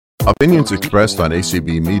Opinions expressed on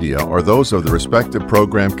ACB Media are those of the respective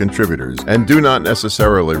program contributors and do not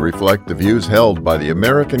necessarily reflect the views held by the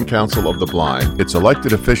American Council of the Blind, its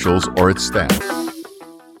elected officials, or its staff.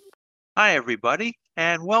 Hi, everybody,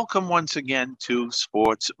 and welcome once again to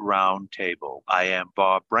Sports Roundtable. I am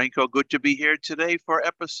Bob Branco. Good to be here today for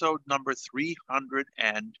episode number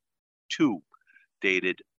 302,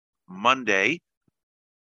 dated Monday,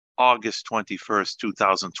 August 21st,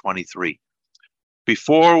 2023.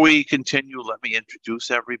 Before we continue, let me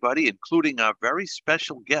introduce everybody, including our very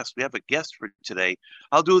special guest. We have a guest for today.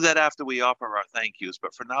 I'll do that after we offer our thank yous,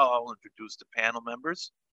 but for now, I'll introduce the panel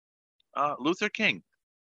members. Luther King.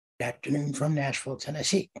 Good afternoon from Nashville,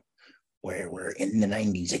 Tennessee, where we're in the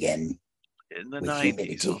 90s again. In the 90s.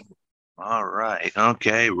 Humidity. All right.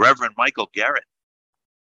 Okay. Reverend Michael Garrett.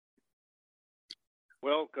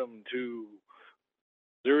 Welcome to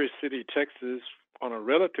Missouri City, Texas. On a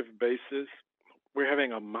relative basis, we're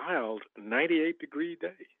having a mild 98-degree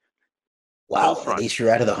day. Wow, at least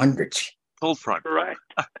you're out of the hundreds. Cold front. Right.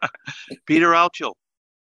 Peter Altschul.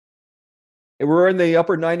 We're in the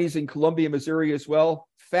upper 90s in Columbia, Missouri as well.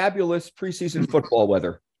 Fabulous preseason football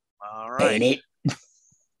weather. All right. Ain't it?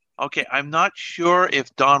 Okay, I'm not sure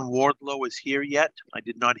if Don Wardlow is here yet. I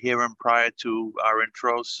did not hear him prior to our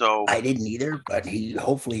intro, so... I didn't either, but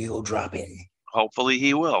hopefully he'll drop in. Hopefully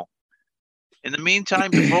he will. In the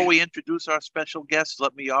meantime, before we introduce our special guests,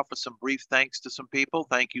 let me offer some brief thanks to some people.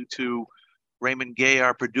 Thank you to Raymond Gay,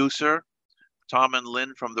 our producer, Tom and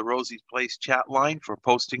Lynn from the Rosie's Place chat line for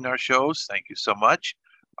posting our shows. Thank you so much.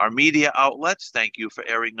 Our media outlets, thank you for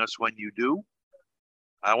airing us when you do.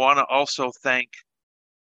 I want to also thank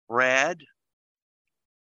Brad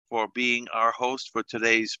for being our host for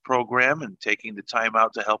today's program and taking the time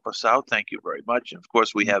out to help us out. Thank you very much. And of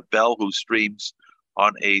course, we have Belle, who streams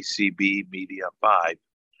on ACB Media 5.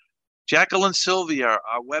 Jacqueline Sylvia,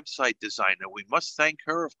 our website designer. We must thank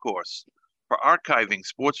her, of course, for archiving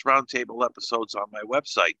Sports Roundtable episodes on my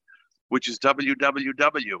website, which is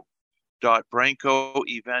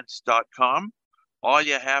www.brancoevents.com. All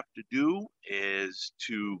you have to do is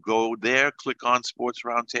to go there, click on Sports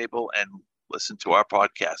Roundtable, and listen to our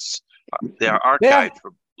podcasts. They are archived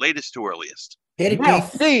from latest to earliest.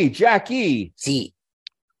 Merci, Jackie. See.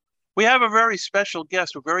 We have a very special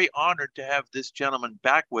guest. We're very honored to have this gentleman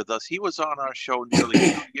back with us. He was on our show nearly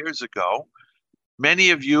 2 years ago.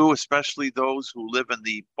 Many of you, especially those who live in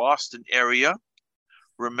the Boston area,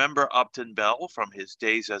 remember Upton Bell from his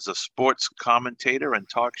days as a sports commentator and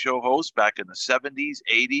talk show host back in the 70s,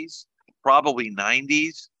 80s, probably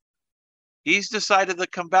 90s. He's decided to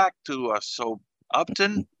come back to us. So,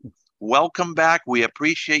 Upton, welcome back. We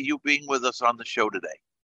appreciate you being with us on the show today.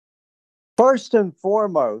 First and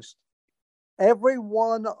foremost, every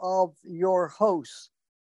one of your hosts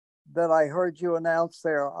that I heard you announce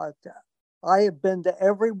there, I have been to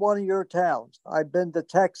every one of your towns. I've been to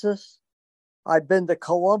Texas. I've been to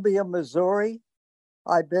Columbia, Missouri.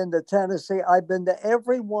 I've been to Tennessee. I've been to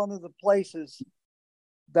every one of the places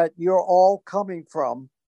that you're all coming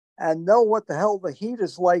from and know what the hell the heat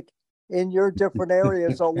is like in your different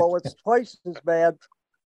areas, although it's twice as bad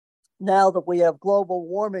now that we have global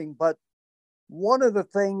warming. But one of the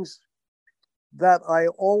things that I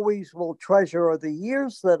always will treasure are the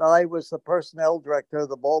years that I was the personnel director of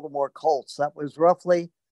the Baltimore Colts. That was roughly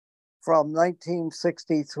from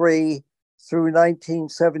 1963 through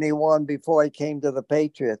 1971 before I came to the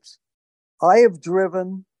Patriots. I have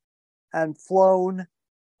driven and flown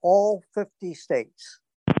all 50 states.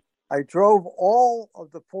 I drove all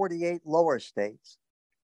of the 48 lower states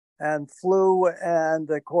and flew and,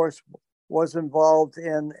 of course, was involved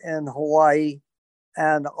in Hawaii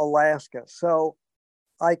and Alaska. So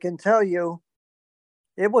I can tell you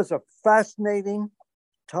it was a fascinating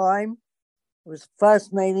time. It was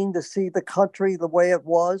fascinating to see the country the way it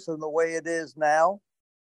was and the way it is now.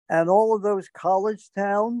 And all of those college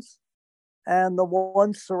towns and the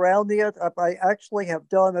ones surrounding it. I actually have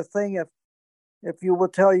done a thing, if you will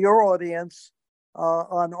tell your audience,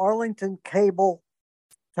 on Arlington Cable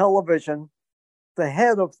Television. The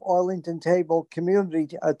head of Arlington Cable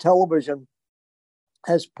Community Television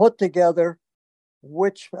has put together,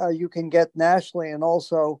 which you can get nationally and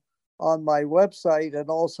also on my website and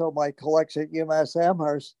also my collection at UMass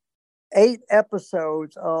Amherst, 8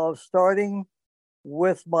 episodes of starting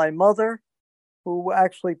with my mother, who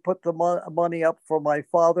actually put the money up for my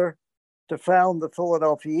father to found the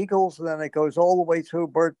Philadelphia Eagles. And then it goes all the way through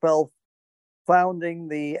Bert Bell founding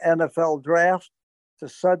the NFL draft, to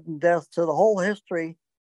sudden death, to the whole history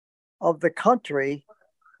of the country.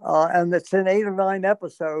 And it's in 8 or 9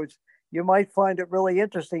 episodes. You might find it really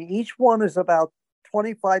interesting. Each one is about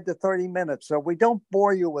 25 to 30 minutes, so we don't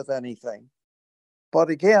bore you with anything. But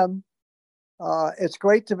again, it's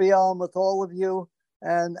great to be on with all of you.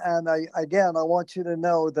 And I want you to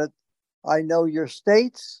know that I know your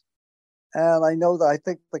states, and I know that I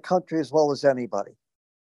think the country as well as anybody.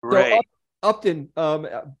 Great. So Upton,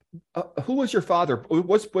 who was your father?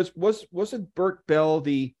 Wasn't Bert Bell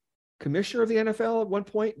the commissioner of the NFL at one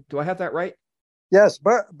point? Do I have that right? Yes,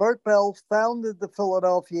 Bert Bell founded the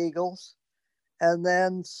Philadelphia Eagles and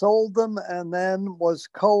then sold them, and then was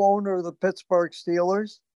co-owner of the Pittsburgh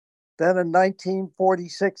Steelers. Then in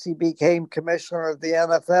 1946, he became commissioner of the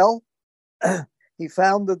NFL. He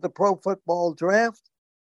founded the Pro Football Draft,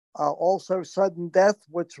 also sudden death,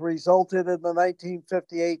 which resulted in the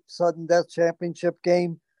 1958 sudden death championship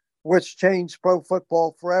game, which changed pro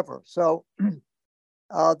football forever. So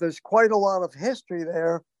there's quite a lot of history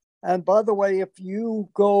there. And by the way, if you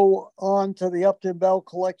go on to the Upton Bell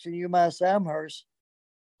Collection, UMass Amherst,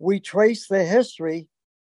 we trace the history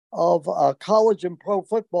of college and pro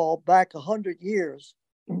football back 100 years,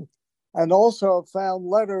 and also found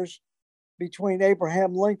letters between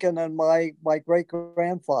Abraham Lincoln and my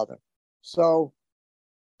great-grandfather. So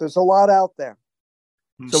there's a lot out there.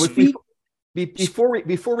 So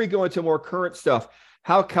before we go into more current stuff,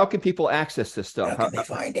 how can people access this stuff? How can they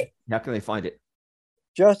find it? How can they find it?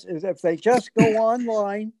 Just if they just go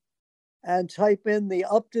online and type in the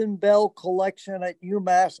Upton Bell Collection at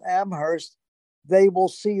UMass Amherst, they will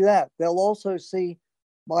see that. They'll also see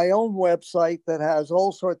my own website that has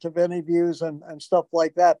all sorts of interviews and stuff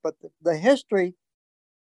like that. But the history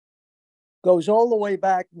goes all the way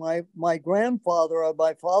back. My grandfather on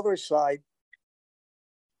my father's side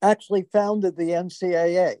actually founded the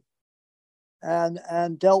NCAA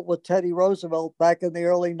and dealt with Teddy Roosevelt back in the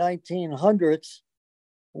early 1900s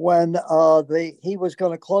when he was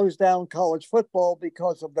going to close down college football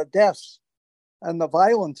because of the deaths and the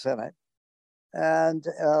violence in it. And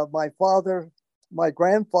my grandfather,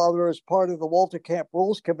 as part of the Walter Camp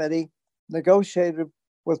Rules Committee, negotiated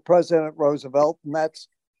with President Roosevelt, and that's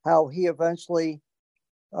how he eventually,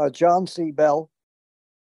 John C. Bell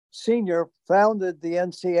Sr., founded the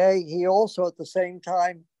NCAA. He also, at the same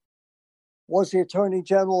time, was the Attorney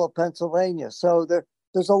General of Pennsylvania. So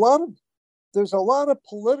there's a lot of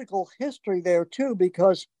political history there too,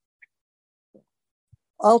 because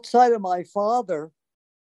outside of my father,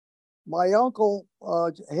 my uncle,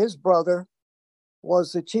 his brother,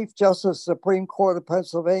 was the Chief Justice of the Supreme Court of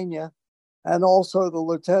Pennsylvania, and also the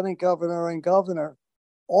Lieutenant Governor and Governor.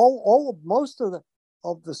 Most of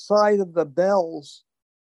the side of the Bells,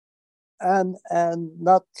 and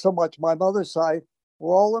not so much my mother's side,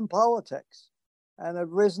 were all in politics, and had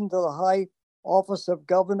risen to the high office of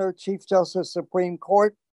Governor, Chief Justice, Supreme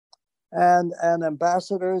Court, and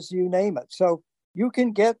ambassadors, you name it. So you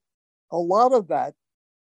can get a lot of that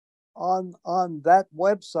on that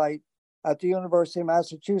website at the University of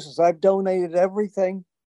Massachusetts. I've donated everything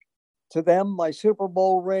to them. My Super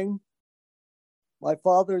Bowl ring, my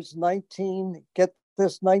father's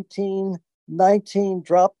 1919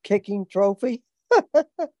 drop kicking trophy.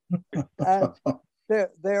 And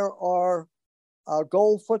there are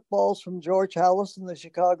gold footballs from George Halas and the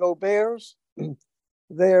Chicago Bears.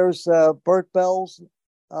 There's Bert Bell's,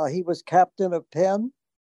 he was captain of Penn.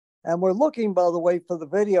 And we're looking, by the way, for the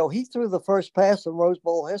video. He threw the first pass in Rose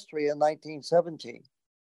Bowl history in 1917.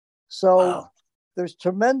 So wow. There's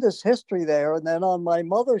tremendous history there. And then on my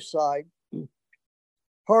mother's side,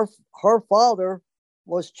 her father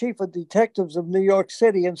was chief of detectives of New York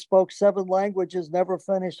City and spoke 7 languages, never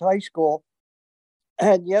finished high school,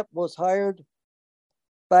 and yet was hired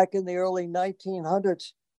back in the early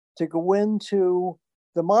 1900s to go into,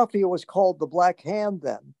 the mafia was called the Black Hand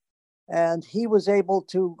then. And he was able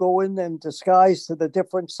to go in and disguise to the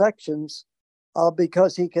different sections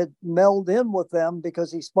because he could meld in with them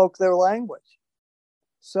because he spoke their language.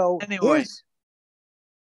 So anyway,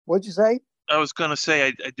 what'd you say? I was going to say,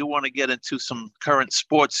 I do want to get into some current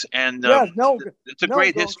sports, and it's a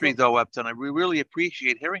great history, though, Upton. We really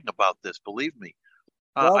appreciate hearing about this, believe me.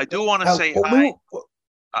 Well, I do want to say hi.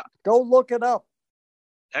 Go look it up.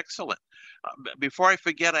 Excellent. Before I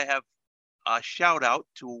forget, I have a shout out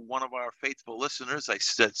to one of our faithful listeners. I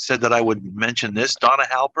said that I would mention this. Donna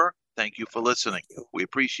Halper, thank you for listening. We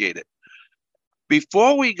appreciate it.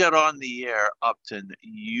 Before we got on the air, Upton,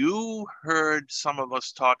 you heard some of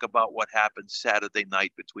us talk about what happened Saturday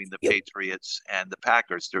night between the Patriots and the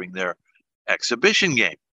Packers during their exhibition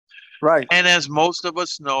game. Right. And as most of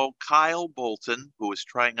us know, Kyle Bolton, who is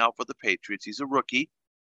trying out for the Patriots, he's a rookie.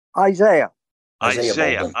 Isaiah.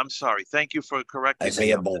 I'm sorry. Thank you for correcting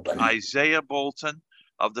Isaiah me. Bolton. Isaiah Bolton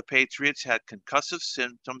of the Patriots had concussive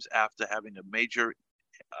symptoms after having a major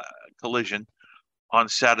collision on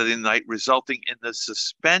Saturday night, resulting in the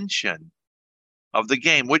suspension of the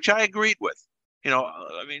game, which I agreed with.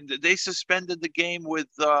 I mean, they suspended the game with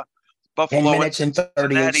 10 Buffalo minutes and 38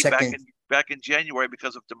 Cincinnati seconds. back in January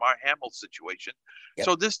because of DeMar Hamlin's situation. Yep.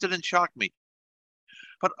 So this didn't shock me.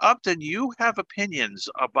 But Upton, you have opinions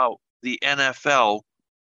about the NFL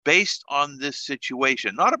based on this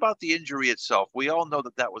situation, not about the injury itself. We all know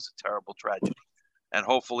that was a terrible tragedy, and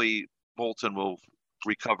hopefully Bolton will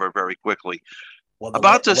recover very quickly. Well, the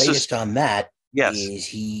about the latest on that yes. is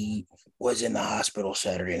he was in the hospital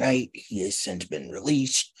Saturday night. He has since been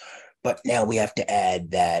released, but now we have to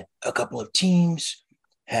add that a couple of teams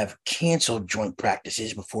have canceled joint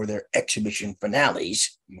practices before their exhibition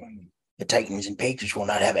finales. The Titans and Patriots will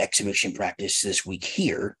not have exhibition practice this week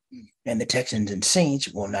here, and the Texans and Saints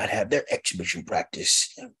will not have their exhibition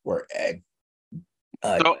practice or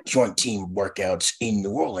joint team workouts in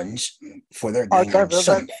New Orleans for their game on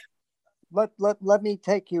Sunday. Let me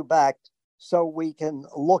take you back so we can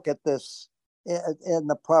look at this in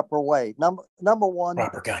the proper way. Number one,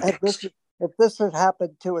 proper context. If this had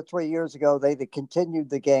happened 2 or 3 years ago, they'd have continued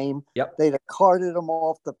the game. Yep. They'd have carted them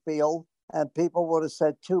off the field, and people would have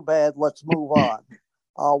said, "Too bad, let's move on."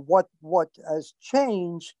 What has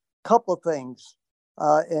changed? Couple of things,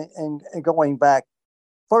 and going back.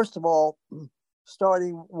 First of all,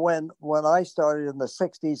 starting when I started in the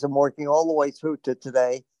 '60s and working all the way through to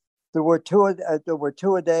today, there were two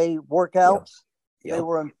a day workouts. Yep. They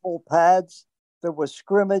were in full pads. There were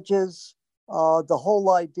scrimmages. The whole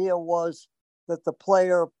idea was that the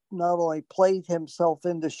player not only played himself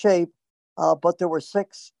into shape, but there were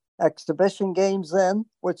 6 exhibition games then,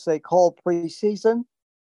 which they called preseason.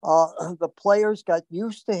 The players got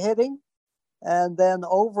used to hitting, and then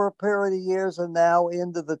over a period of years and now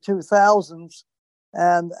into the 2000s,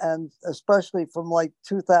 and especially from like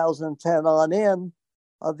 2010 on in,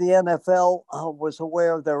 the NFL was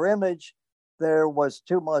aware of their image. There was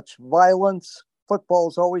too much violence.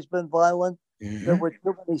 Football's always been violent. Mm-hmm. There were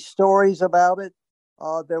too many stories about it.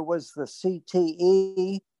 There was the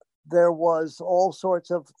CTE. There was all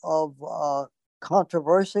sorts of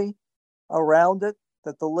controversy around it,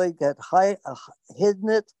 that the league had hidden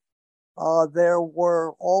it. There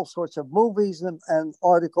were all sorts of movies and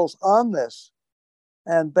articles on this.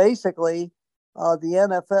 And basically, the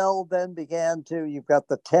NFL then began to, you've got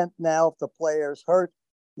the tent now. If the player's hurt,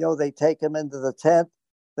 they take them into the tent.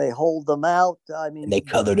 They hold them out. I mean, and they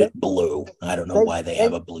colored it blue. I don't know why they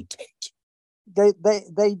have a blue tent.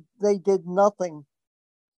 They did nothing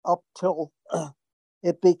up till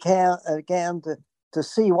it began to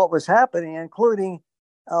see what was happening, including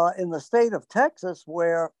in the state of Texas,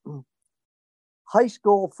 where high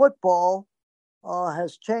school football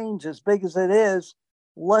has changed as big as it is.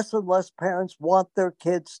 Less and less parents want their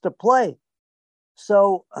kids to play.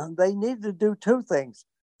 So they needed to do 2 things.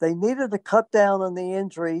 They needed to cut down on the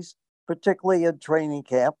injuries, particularly in training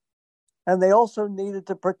camp, and they also needed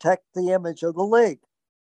to protect the image of the league.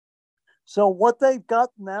 So what they've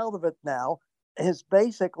gotten out of it now is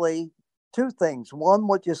basically 2 things. One,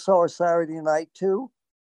 what you saw Saturday night. Two,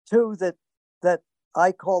 that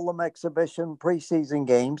I call them exhibition preseason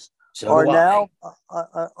games, are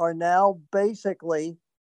now basically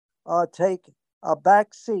take a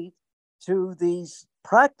back seat to these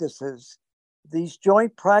practices, these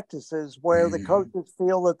joint practices where the coaches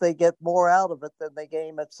feel that they get more out of it than the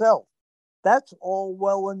game itself. That's all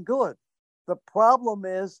well and good. The problem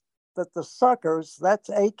is that the suckers, that's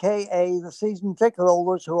AKA the season ticket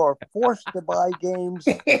holders, who are forced to buy games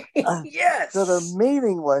yes, that are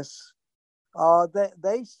meaningless,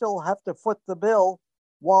 they still have to foot the bill,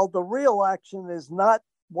 while the real action is not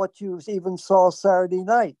what you even saw Saturday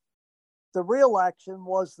night. The real action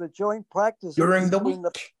was the joint practice during the week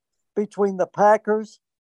between the Packers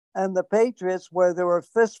and the Patriots, where there were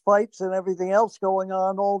fist fights and everything else going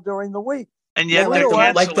on all during the week. And yet,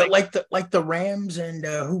 like the Rams and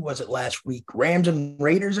who was it last week? Rams and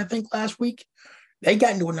Raiders, I think last week. They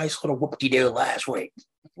got into a nice little whoop-de-doo last week.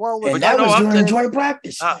 Well, and that was during joint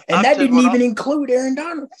practice, and Upton, that didn't even include Aaron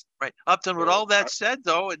Donald. Right, Upton. With all that said,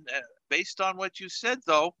 though, and based on what you said,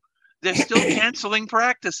 though, they're still canceling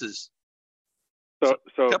practices. So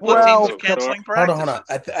couple of teams are canceling practices. Hold on.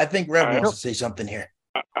 I think Rev wants to say something here.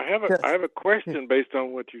 I have a question based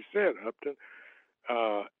on what you said, Upton,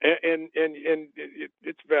 and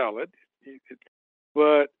it's valid,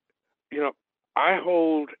 but I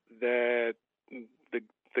hold that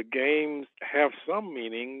the games have some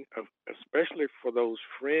meaning, especially for those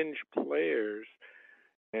fringe players,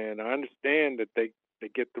 and I understand that they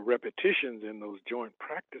get the repetitions in those joint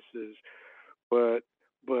practices, but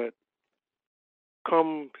but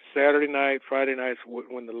come Saturday night, Friday nights,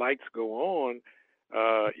 when the lights go on,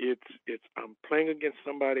 it's I'm playing against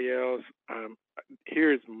somebody else.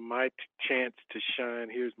 Here's my chance to shine.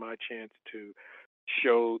 Here's my chance to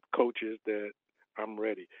show coaches that I'm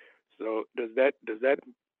ready. So does that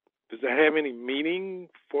have any meaning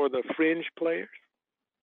for the fringe players?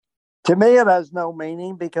 To me, it has no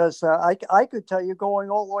meaning because I could tell you going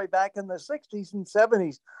all the way back in the 60s and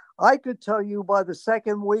 70s, I could tell you by the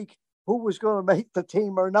second week who was going to make the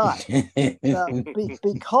team or not.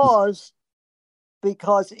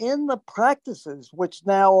 Because in the practices, which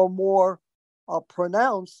now are more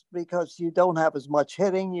pronounced because you don't have as much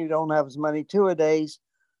hitting, you don't have as many two-a-days,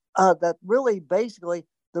 that really basically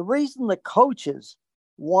the reason the coaches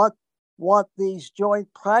want these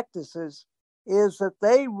joint practices is that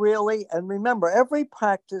they really, and remember, every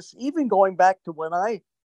practice, even going back to when I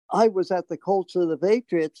was at the Colts of the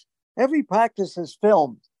Patriots, every practice is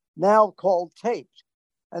filmed, now called taped.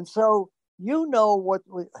 And so what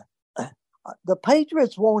the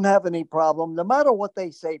Patriots won't have any problem, no matter what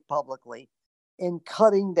they say publicly, in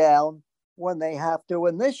cutting down when they have to.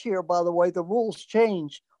 And this year, by the way, the rules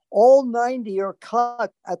change. All 90 are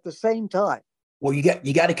cut at the same time. Well, you got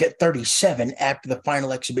to cut 37 after the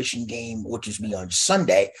final exhibition game, which is me on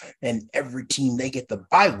Sunday, and every team they get the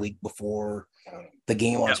bye week before the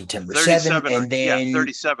game on September 7th, and then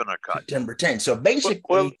 37 are cut September 10th. So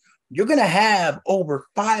basically, you're going to have over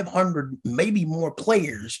 500, maybe more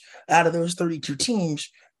players out of those 32 teams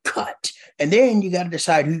cut, and then you got to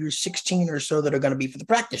decide who your 16 or so that are going to be for the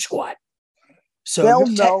practice squad. So they'll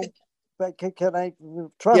know. But can I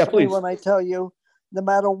trust me when I tell you, no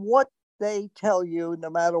matter what they tell you,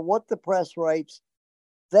 no matter what the press writes,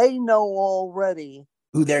 they know already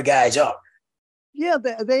who their guys are. Yeah,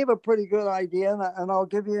 they have a pretty good idea. And I'll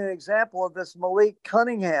give you an example of this. Malik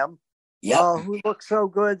Cunningham, who looked so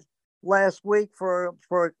good last week for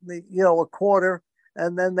a quarter.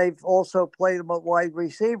 And then they've also played him at wide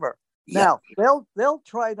receiver. Yep. Now, they'll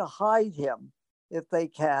try to hide him if they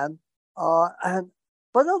can.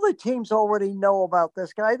 But other teams already know about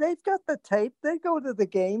this guy. They've got the tape. They go to the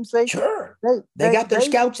games. They got their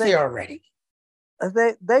scouts there already.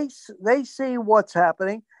 They see what's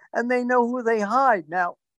happening, and they know who they hide.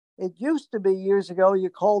 Now, it used to be years ago, you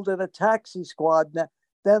called it a taxi squad. Then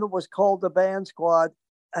it was called the band squad.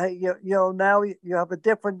 Now you have a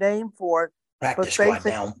different name for it. Practice squad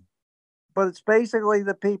now. But it's basically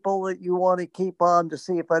the people that you want to keep on to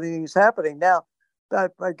see if anything's happening. Now,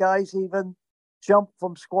 guys even jump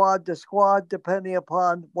from squad to squad depending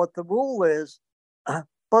upon what the rule is.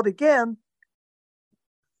 But again,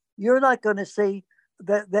 you're not going to see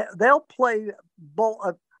that they'll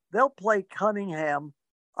play Cunningham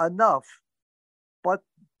enough, but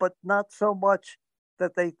not so much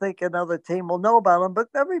that they think another team will know about him. But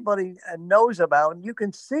everybody knows about him. You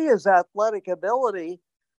can see his athletic ability.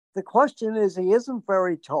 The question is, he isn't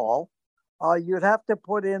very tall. You'd have to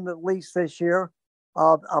put in at least this year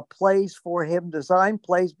plays for him, design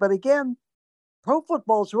plays. But again, pro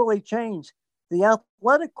football's really changed. The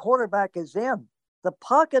athletic quarterback is in. The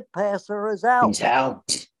pocket passer is out. He's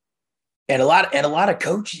out. And a lot of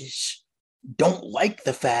coaches don't like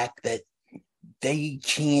the fact that they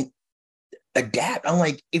can't adapt. I'm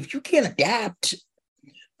like, if you can't adapt,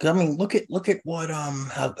 I mean, look at what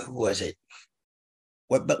who was it?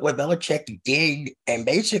 What Belichick did, and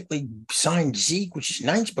basically signed Zeke, which is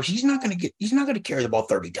nice, but he's not going to carry the ball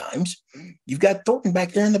 30 times. You've got Thornton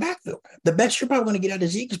back there in the backfield. The best you're probably going to get out of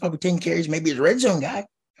Zeke is probably 10 carries, maybe as a red zone guy.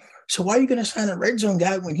 So why are you going to sign a red zone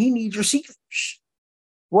guy when he needs receivers?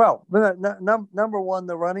 Well, number one,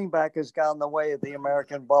 the running back has gone the way of the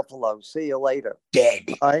American Buffalo. See you later.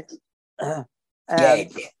 Dead. Right?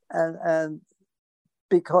 Dead. And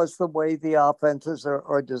because the way the offenses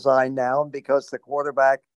are designed now, and because the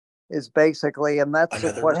quarterback is basically, and that's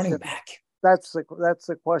another the question. Running back. That's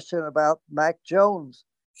the question about Mac Jones.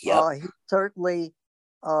 Yep. He certainly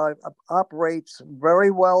operates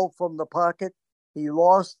very well from the pocket. He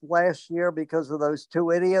lost last year because of those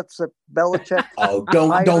two idiots at Belichick. Oh,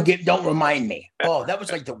 don't remind me. Oh, that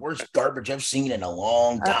was like the worst garbage I've seen in a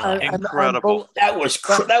long time. Incredible. That was.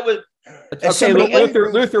 Okay,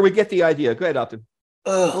 Luther, we get the idea. Go ahead, Upton.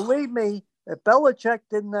 Believe me, if Belichick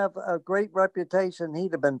didn't have a great reputation,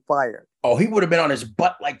 he'd have been fired. Oh, he would have been on his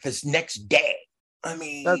butt like this next day. I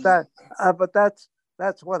mean, but that's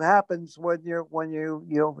what happens when you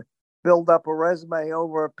build up a resume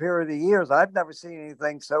over a period of years. I've never seen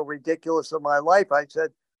anything so ridiculous in my life. I said,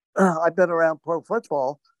 I've been around pro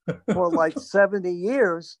football for like 70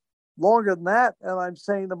 years, longer than that, and I'm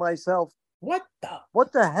saying to myself, what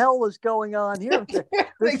the hell is going on here?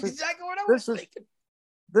 Exactly what I was thinking.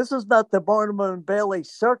 this is not the Barnum and Bailey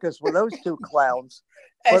circus with those two clowns.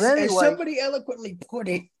 But anyway, as somebody eloquently put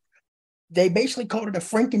it, they basically called it a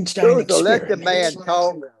Frankenstein let the experiment. man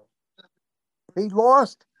talk. He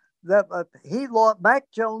lost that.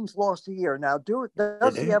 Mac Jones lost a year. Now,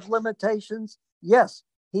 does he have limitations? Yes,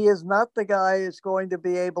 he is not the guy who's going to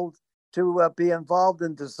be able to be involved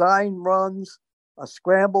in design runs,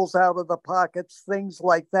 scrambles out of the pockets, things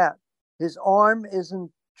like that. His arm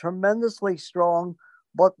isn't tremendously strong,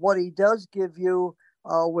 but what he does give you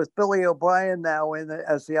with Billy O'Brien now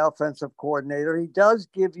as the offensive coordinator, he does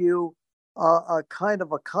give you a kind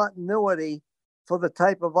of a continuity for the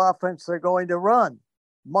type of offense they're going to run.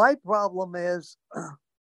 My problem is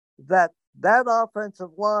that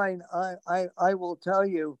offensive line, I will tell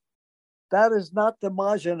you, that is not the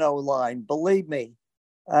Maginot line, believe me.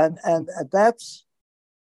 And that's,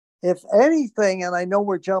 if anything, and I know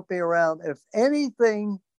we're jumping around, if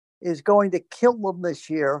anything is going to kill them this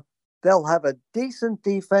year, they'll have a decent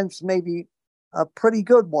defense, maybe a pretty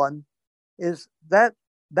good one, is that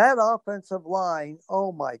offensive line.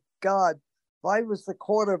 Oh my God. If I was the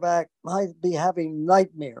quarterback, I'd be having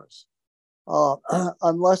nightmares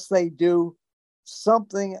unless they do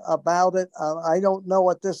something about it. I don't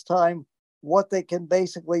know at this time what they can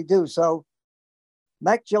basically do. So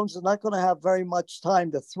Mac Jones is not going to have very much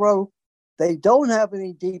time to throw. They don't have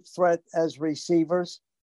any deep threat as receivers.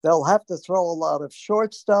 They'll have to throw a lot of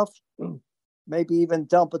short stuff, maybe even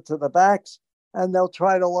dump it to the backs, and they'll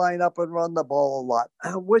try to line up and run the ball a lot,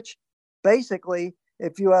 which basically,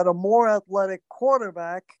 if you had a more athletic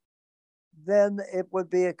quarterback, then it would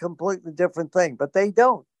be a completely different thing. But they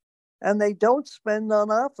don't. And they don't spend on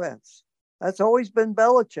offense. That's always been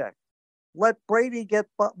Belichick. Let Brady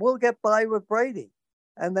we'll get by with Brady.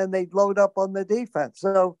 And then they load up on the defense.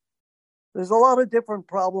 So there's a lot of different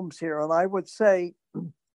problems here. And I would say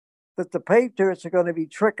that the Patriots are going to be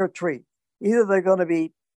trick or treat. Either they're going to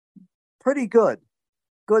be pretty good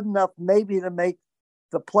enough maybe to make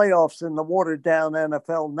the playoffs in the watered down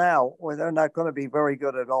NFL now, or they're not going to be very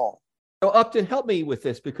good at all. So Upton, help me with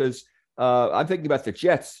this, because I'm thinking about the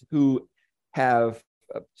Jets, who have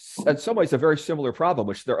in some ways a very similar problem,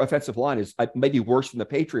 which their offensive line is maybe worse than the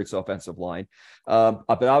Patriots' offensive line. But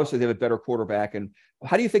obviously they have a better quarterback. And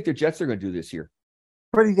how do you think the Jets are going to do this year?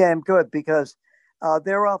 Pretty damn good, because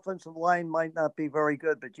their offensive line might not be very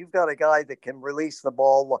good, but you've got a guy that can release the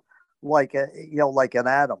ball like an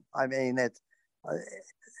atom. I mean, it's.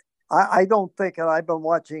 I don't think, and I've been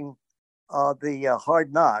watching the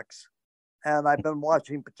Hard Knocks, and I've been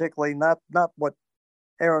watching particularly not what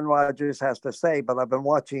Aaron Rodgers has to say, but I've been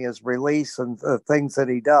watching his release and the things that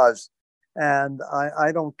he does. And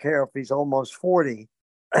I don't care if he's almost 40,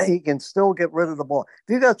 he can still get rid of the ball.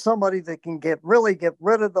 If you got somebody that can really get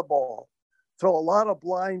rid of the ball, throw a lot of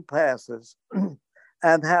blind passes,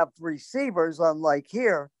 and have receivers, unlike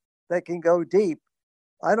here, that can go deep.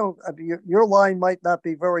 Your line might not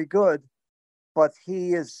be very good, but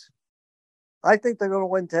I think they're going to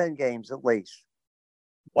win 10 games at least.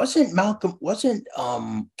 Wasn't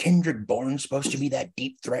Kendrick Bourne supposed to be that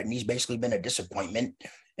deep threat, and he's basically been a disappointment?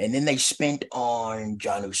 And then they spent on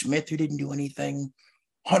Jonnu Smith, who didn't do anything.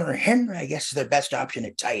 Hunter Henry, I guess, is their best option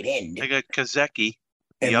at tight end. They got Kazeki,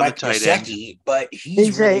 and Mike Gesicki, but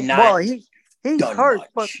he's really not. Well, he's hurt,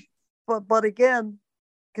 much. but again,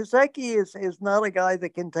 Kazeki is not a guy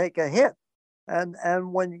that can take a hit,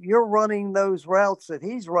 and when you're running those routes that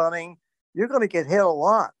he's running, you're going to get hit a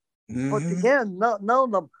lot. Mm-hmm. But again, none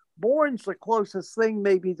of them. Bourne's the closest thing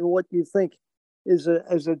maybe to what you think is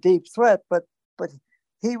a deep threat, but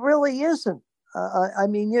he really isn't. I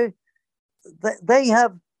mean, they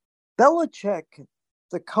have Belichick.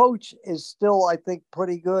 The coach is still, I think,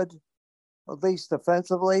 pretty good, at least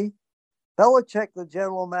defensively. Belichick, the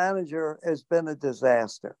general manager, has been a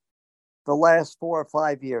disaster the last 4 or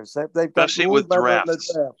 5 years. They've got especially with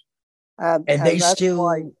drafts, and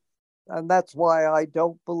that's why I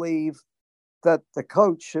don't believe that the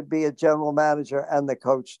coach should be a general manager and the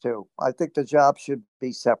coach too. I think the job should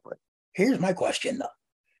be separate. Here's my question, though.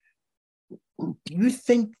 Do you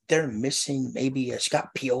think they're missing maybe a Scott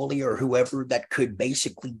Pioli or whoever that could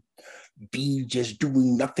basically be just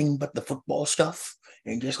doing nothing but the football stuff,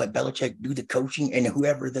 and just let Belichick do the coaching, and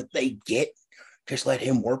whoever that they get, just let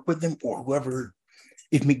him work with them? Or whoever,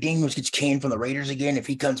 if McDaniels gets canned from the Raiders again, if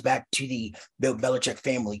he comes back to the Bill Belichick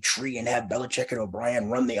family tree and have Belichick and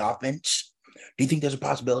O'Brien run the offense, do you think there's a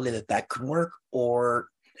possibility that could work? Or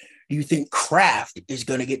do you think Kraft is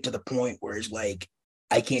going to get to the point where it's like,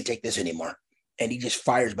 I can't take this anymore, and he just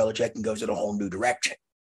fires Belichick and goes in a whole new direction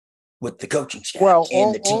with the coaching staff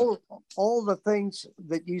and the team? All the things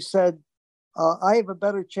that you said I have a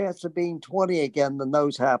better chance of being 20 again than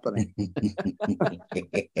those happening.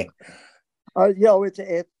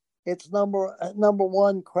 It's number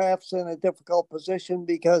one. Kraft's in a difficult position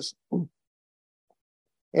because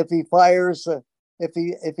if he fires,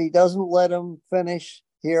 if he doesn't let him finish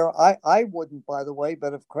here, I wouldn't, by the way,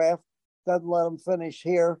 but if Kraft doesn't let him finish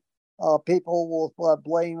here, people will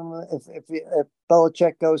blame him if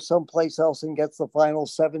Belichick goes someplace else and gets the final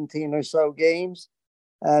 17 or so games,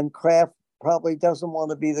 and Kraft probably doesn't want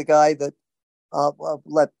to be the guy that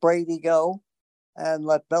let Brady go and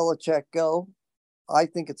let Belichick go. I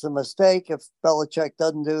think it's a mistake if Belichick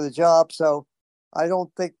doesn't do the job. So I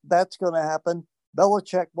don't think that's going to happen.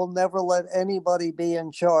 Belichick will never let anybody be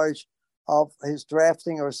in charge of his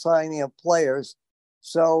drafting or signing of players.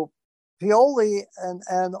 So Pioli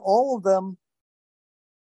and all of them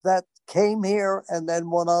that came here and then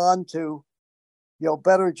went on to,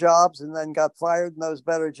 better jobs and then got fired in those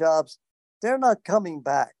better jobs, they're not coming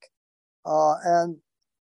back. And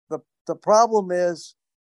the problem is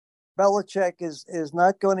Belichick is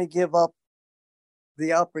not going to give up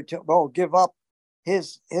the opportunity, give up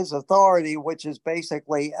his authority, which is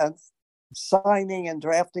basically signing and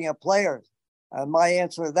drafting of players. And my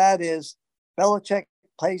answer to that is Belichick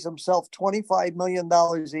pays himself $25 million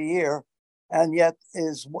a year, and yet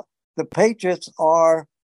the Patriots are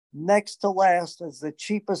next to last as the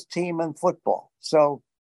cheapest team in football. So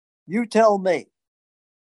you tell me.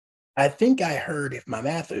 I think I heard, if my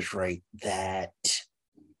math is right, that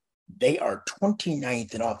they are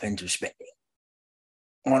 29th in offensive spending.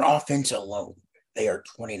 On offense alone, they are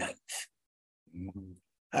 29th.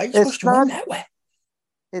 How are you supposed to win that way?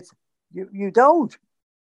 You don't.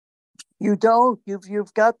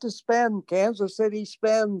 You've got to spend. Kansas City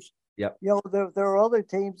spends. Yep. There are other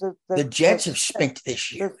teams that the Jets have spent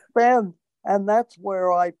this year. Spend, and that's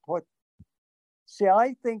where I put. See,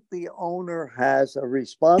 I think the owner has a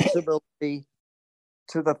responsibility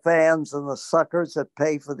to the fans and the suckers that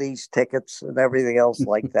pay for these tickets and everything else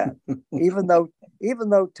like that. even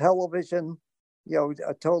though television,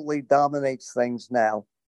 totally dominates things now,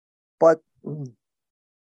 but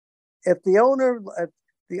if the owner,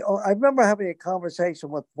 I remember having a conversation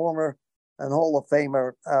with former and Hall of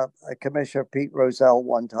Famer Commissioner Pete Rozelle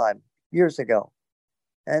one time years ago,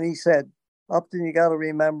 and he said, Upton, you got to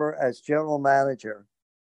remember, as general manager,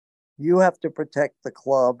 you have to protect the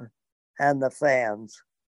club and the fans.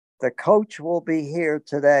 The coach will be here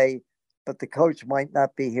today, but the coach might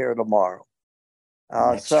not be here tomorrow.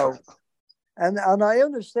 So, and I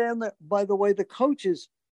understand that. By the way, the coach's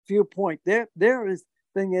viewpoint, there is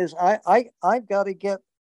thing is, I've got to get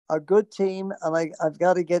a good team and I've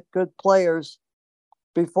got to get good players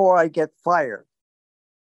before I get fired.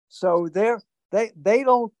 So they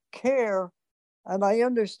don't care. And I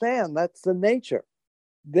understand that's the nature.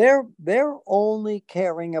 They're only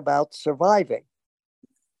caring about surviving.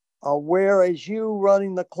 Whereas you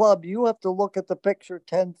running the club, you have to look at the picture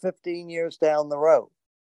 10, 15 years down the road.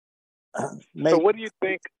 So what do you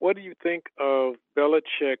think of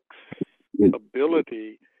Belichick's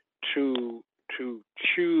ability to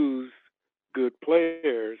choose good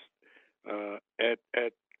players at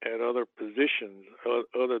other positions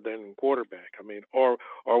other than quarterback? I mean, or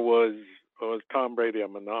was Tom Brady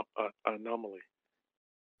an anomaly?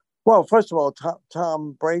 Well, first of all,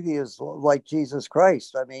 Tom Brady is like Jesus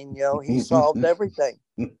Christ. I mean, he solved everything,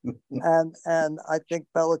 and I think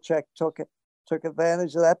Belichick took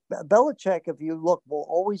advantage of that. Belichick, if you look, will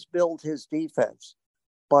always build his defense,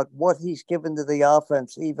 but what he's given to the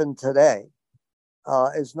offense, even today,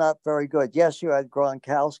 is not very good. Yes, you had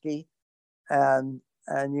Gronkowski, and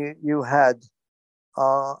you had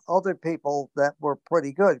other people that were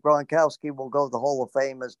pretty good. Gronkowski will go to the Hall of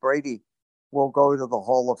Fame as Brady will go to the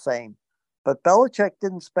Hall of Fame. But Belichick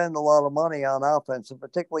didn't spend a lot of money on offense, and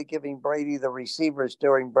particularly giving Brady the receivers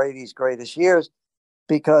during Brady's greatest years,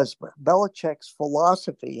 because Belichick's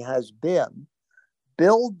philosophy has been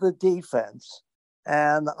build the defense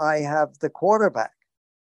and I have the quarterback.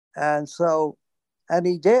 And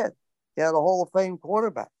he did. He had a Hall of Fame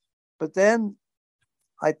quarterback. But then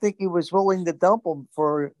I think he was willing to dump him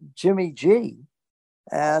for Jimmy G.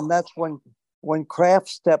 And that's when Kraft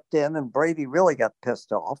stepped in and Brady really got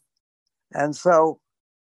pissed off. And so,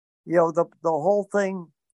 the whole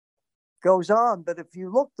thing goes on. But if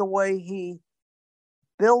you look the way he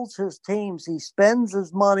builds his teams, he spends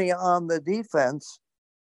his money on the defense,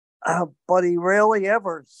 but he rarely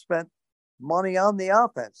ever spent money on the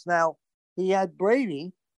offense. Now, he had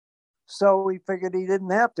Brady, so he figured he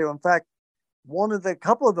didn't have to. In fact,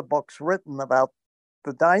 couple of the books written about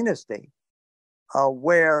the dynasty,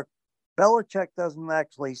 where Belichick doesn't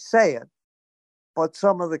actually say it, but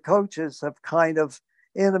some of the coaches have kind of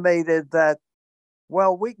intimated that,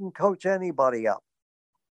 well, we can coach anybody up.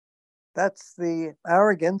 That's the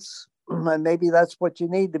arrogance, and maybe that's what you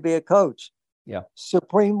need to be a coach. Yeah.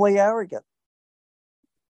 Supremely arrogant.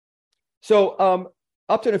 So,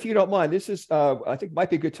 Upton, if you don't mind, this is, I think, might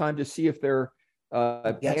be a good time to see if there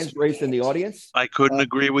are hands raised in the audience. I couldn't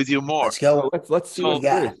agree with you more. Let's go. So let's see what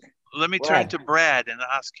there is. Let me Brad. turn to Brad and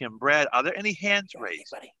ask him, Brad, are there any hands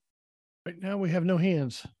raised? Right now, we have no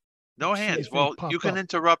hands. No See hands. if they Well, pop you can up.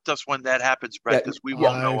 interrupt us when that happens, Brad, Yeah, because we yeah,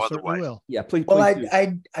 won't know I certainly otherwise. will. Yeah, please. Well, please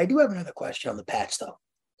do. I do have another question on the Pats, though.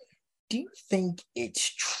 Do you think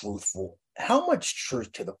it's truthful? How much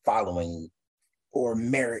truth to the following, or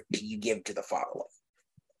merit do you give to the following?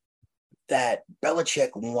 That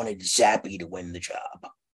Belichick wanted Zappy to win the job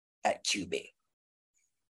at QB.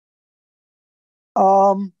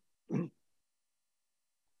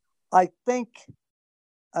 I think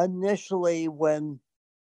initially when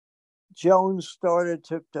Jones started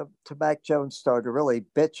to Mac Jones started to really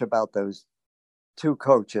bitch about those two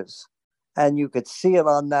coaches, and you could see it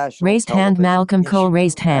on national Raised hand, television. Malcolm Cole,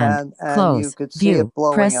 raised hand. And Close. you could see View. it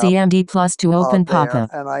blowing Press up CMD plus to open there. pop-up.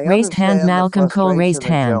 And I Raised hand, understand the Malcolm Cole, raised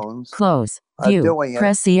frustration of hand. Jones Close. View. doing it,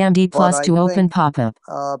 Press CMD but plus I to open think pop-up.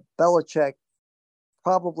 Belichick,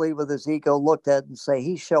 probably with his ego, looked at it and say,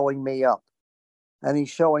 he's showing me up, and he's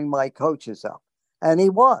showing my coaches up. And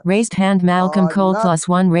he was. Raised hand, Malcolm Cole Not, plus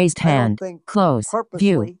one, raised I don't hand. think Close.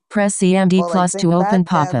 View. purposely, Press CMD but I plus think to open that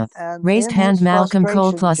pop-up. and Raised in hand, his Malcolm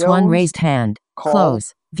Cole frustration, plus one, Jones raised hand. called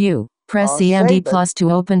Close. View. Press CMD Saban, plus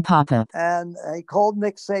to open pop-up. and he called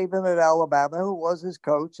Nick Saban at Alabama, who was his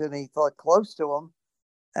coach, and he thought close to him,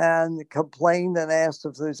 and complained and asked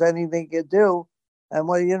if there's anything he could do. And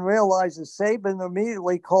what he didn't realize is Saban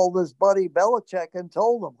immediately called his buddy Belichick and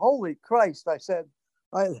told him, "Holy Christ!" I said,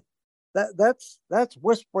 "That's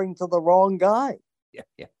whispering to the wrong guy." Yeah.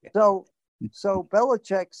 So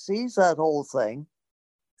Belichick sees that whole thing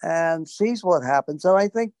and sees what happens, and I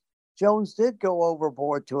think Jones did go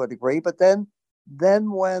overboard to a degree. But then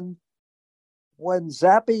when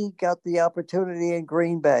Zappy got the opportunity in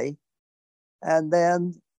Green Bay, and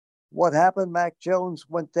then what happened, Mac Jones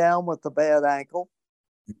went down with the bad ankle,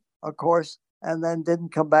 of course, and then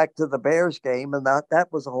didn't come back to the Bears game, and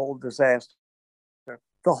that was a whole disaster.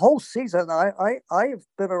 The whole season, I've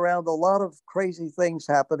been around a lot of crazy things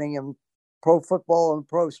happening in pro football and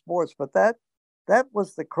pro sports, but that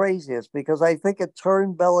was the craziest, because I think it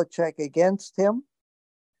turned Belichick against him.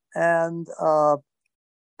 And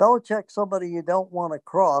Belichick's somebody you don't want to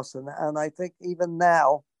cross. And I think even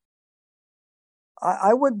now,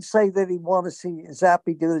 I wouldn't say that he want to see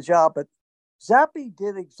Zappy do the job, but Zappy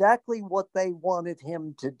did exactly what they wanted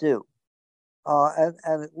him to do. And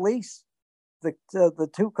at least the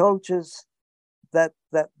two coaches that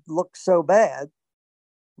look so bad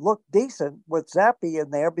look decent with Zappy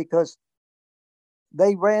in there, because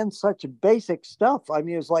they ran such basic stuff. I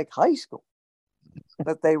mean, it was like high school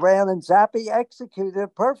that they ran, and Zappy executed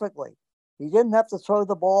it perfectly. He didn't have to throw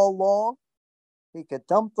the ball long. He could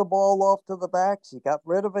dump the ball off to the backs. He got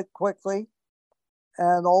rid of it quickly,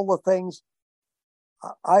 and all the things.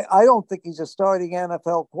 I don't think he's a starting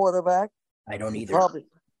NFL quarterback. I don't either. Probably.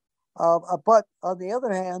 But on the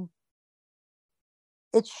other hand,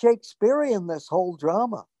 it's Shakespearean, this whole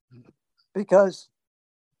drama, because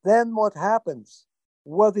then what happens?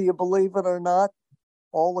 Whether you believe it or not,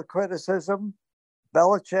 all the criticism,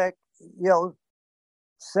 Belichick,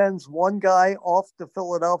 sends one guy off to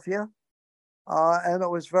Philadelphia, and it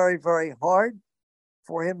was very, very hard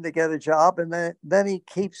for him to get a job. And then he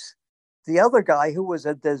keeps the other guy, who was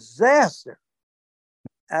a disaster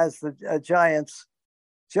as the Giants.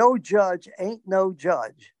 Joe Judge ain't no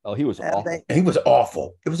judge. Oh, he was awful. He was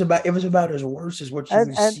awful. It was about as worse as what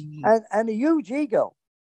you see. And a huge ego.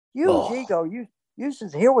 Ego. You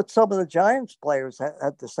should hear what some of the Giants players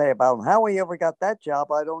had to say about him. How he ever got that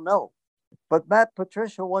job, I don't know. But Matt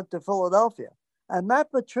Patricia went to Philadelphia. And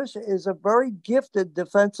Matt Patricia is a very gifted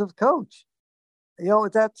defensive coach.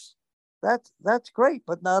 That's great,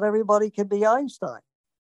 but not everybody can be Einstein.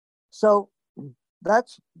 So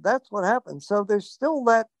that's what happened. So there's still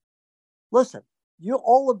that. Listen,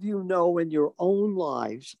 all of you know in your own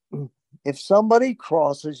lives, if somebody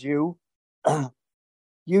crosses you,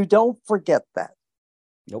 you don't forget that.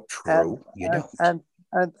 Nope, true. You don't.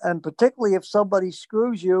 And particularly if somebody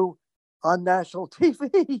screws you on national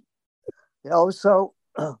TV, So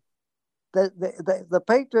the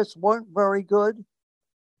Patriots weren't very good,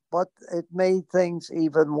 but it made things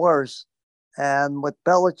even worse. And with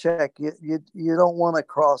Belichick, you don't want to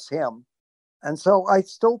cross him. And so I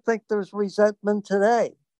still think there's resentment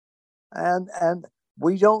today. And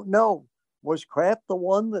we don't know. Was Kraft the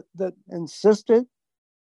one that insisted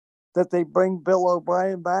that they bring Bill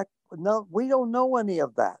O'Brien back? No, we don't know any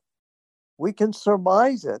of that. We can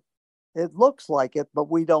surmise it. It looks like it, but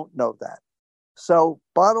we don't know that. So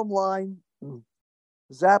bottom line,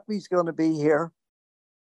 Zappy's going to be here.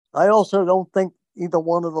 I also don't think either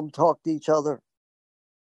one of them talk to each other.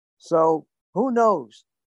 So who knows?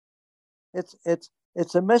 It's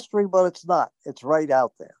a mystery, but it's not. It's right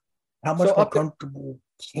out there. How much more comfortable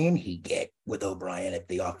can he get with O'Brien at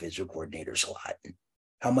the offensive coordinator slot?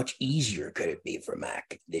 How much easier could it be for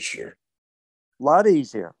Mac this year? A lot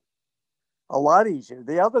easier. A lot easier.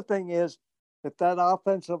 The other thing is, if that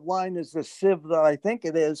offensive line is the sieve that I think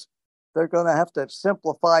it is, they're going to have to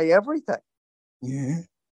simplify everything. Mm-hmm.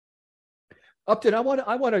 Upton, I want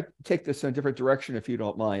to take this in a different direction, if you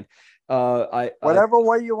don't mind. Whatever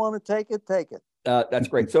way you want to take it, take it. That's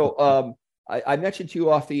great. So I mentioned to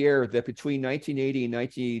you off the air that between 1980 and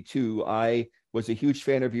 1982, I was a huge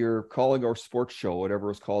fan of your Calling Our Sports Show, whatever it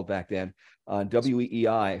was called back then, on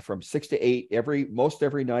WEEI from 6 to 8 most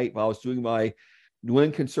every night while I was doing my New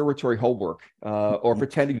England Conservatory homework, or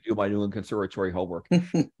pretending to do my New England Conservatory homework.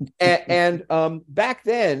 and back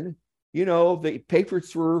then, the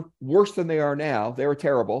Patriots were worse than they are now. They were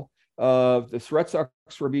terrible. The Red Sox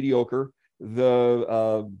were mediocre.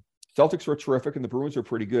 The Celtics were terrific, and the Bruins were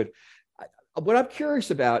pretty good. What I'm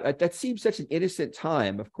curious about, that seems such an innocent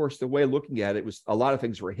time. Of course, the way looking at it was a lot of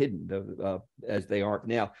things were hidden as they aren't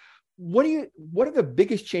now. What are the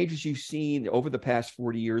biggest changes you've seen over the past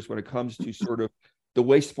 40 years when it comes to sort of the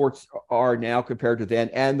way sports are now compared to then,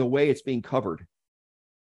 and the way it's being covered?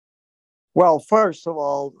 Well, first of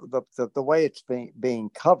all, the way it's being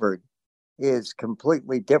covered is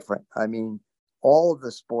completely different. I mean, all of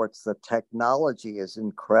the sports, the technology is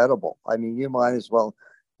incredible. I mean, you might as well,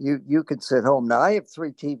 you could sit home. Now, I have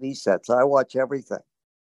 3 TV sets. I watch everything.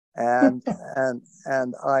 And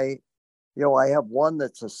I have one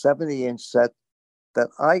that's a 70-inch set that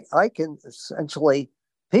I can essentially,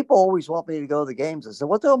 people always want me to go to the games. I said,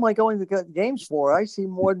 what the hell am I going to the games for? I see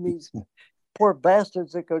more than these poor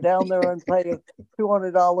bastards that go down there and pay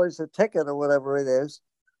 $200 a ticket or whatever it is.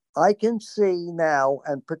 I can see now,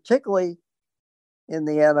 and particularly in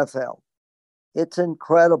the NFL, it's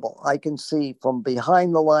incredible. I can see from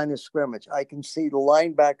behind the line of scrimmage. I can see the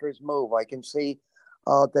linebackers move. I can see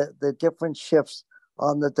the different shifts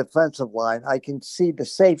on the defensive line. I can see the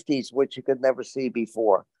safeties, which you could never see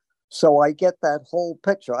before. So I get that whole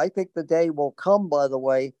picture. I think the day will come, by the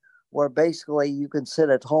way, where basically you can sit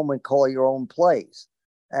at home and call your own plays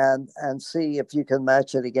and see if you can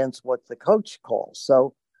match it against what the coach calls.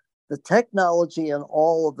 So the technology in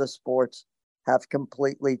all of the sports have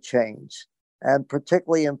completely changed, and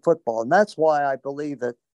particularly in football. And that's why I believe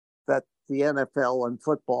that the NFL and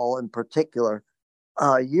football in particular,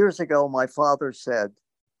 years ago, my father said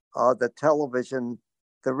that television,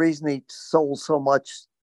 the reason he sold so much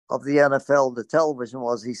of the NFL to television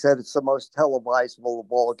was, he said, it's the most televisable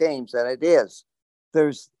of all games, and it is.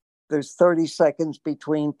 There's 30 seconds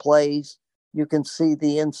between plays. You can see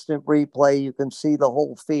the instant replay. You can see the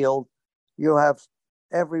whole field. You have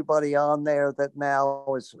everybody on there that now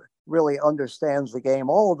really understands the game.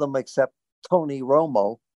 All of them except Tony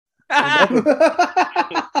Romo,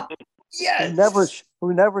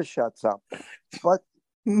 who never shuts up. But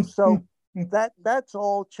so that's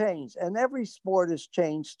all changed, and every sport has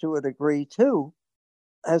changed to a degree too,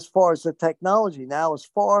 as far as the technology. Now, as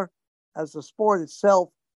far as the sport itself,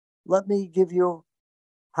 let me give you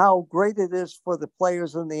how great it is for the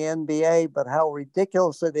players in the NBA, but how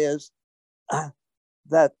ridiculous it is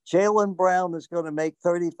that Jaylen Brown is going to make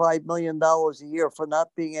 $35 million a year for not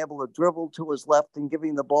being able to dribble to his left and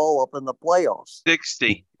giving the ball up in the playoffs.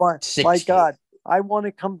 60. My God, I want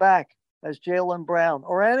to come back as Jaylen Brown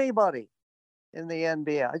or anybody in the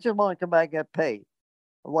NBA. I just want to come back and get paid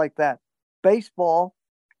like that. Baseball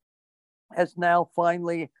has now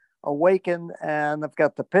finally awakened, and I've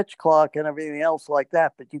got the pitch clock and everything else like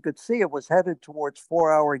that. But you could see it was headed towards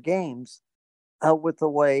 4-hour games with the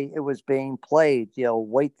way it was being played.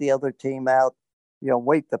 Wait the other team out,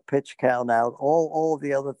 wait the pitch count out, all of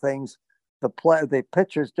the otthe things. The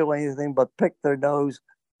pitchers do anything but pick their nose.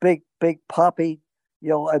 Big Poppy,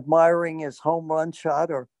 admiring his home run shot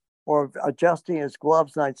or adjusting his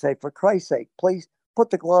gloves. And I'd say, for Christ's sake, please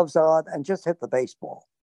put the gloves on and just hit the baseball.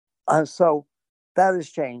 So that has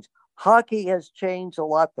changed. Hockey has changed a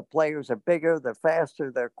lot. The players are bigger, they're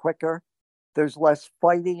faster, they're quicker. There's less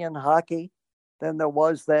fighting in hockey than there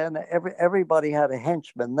was then. Everybody had a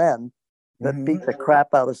henchman then that beat the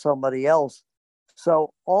crap out of somebody else.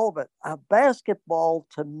 So all of it. Basketball,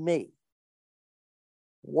 to me,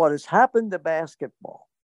 what has happened to basketball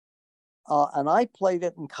and I played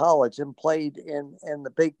it in college and played in the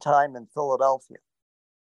big time in Philadelphia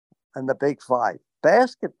and the Big Five.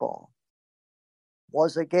 Basketball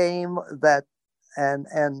was a game that, and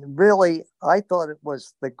really, I thought it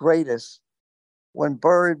was the greatest when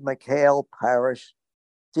Bird, McHale, Parrish,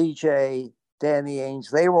 DJ, Danny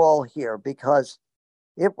Ainge, they were all here because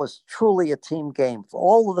it was truly a team game. For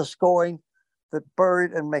all of the scoring that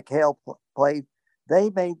Bird and McHale played, they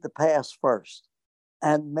made the pass first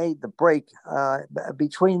and made the break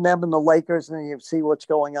between them and the Lakers. And you see what's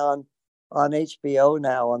going on HBO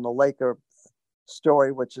now on the Laker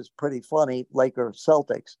story, which is pretty funny, Laker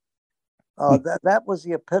Celtics. That was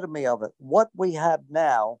the epitome of it. What we have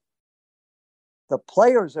now, the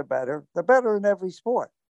players are better. They're better in every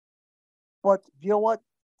sport. But you know what?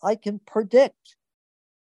 I can predict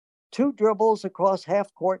 2 dribbles across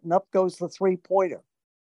half court and up goes the 3-pointer.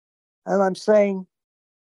 And I'm saying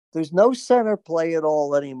there's no center play at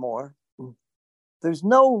all anymore. There's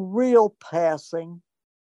no real passing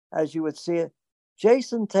as you would see it.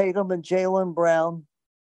 Jason Tatum and Jaylen Brown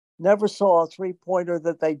never saw a 3-pointer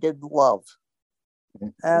that they didn't love.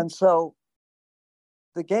 And so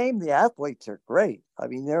the game, the athletes are great. I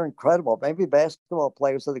mean, they're incredible. Maybe basketball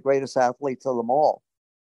players are the greatest athletes of them all.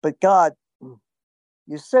 But God,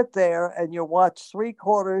 you sit there and you watch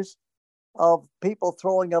 3/4 of people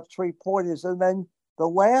throwing up 3-pointers, and then the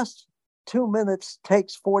last 2 minutes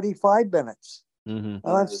takes 45 minutes. Mm-hmm.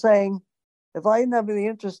 And I'm saying, if I didn't have any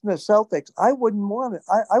interest in the Celtics, I wouldn't want it.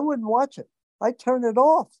 I wouldn't watch it. I'd turn it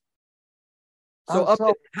off.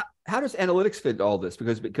 So, how does analytics fit into all this?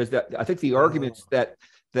 Because that, I think the arguments that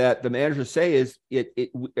the managers say is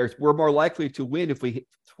we're more likely to win if we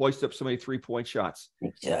hoist up so many 3-point shots.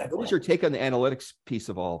 Exactly. What was your take on the analytics piece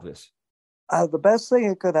of all of this? The best thing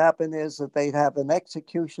that could happen is that they'd have an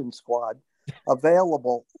execution squad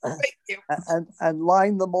available and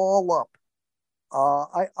line them all up.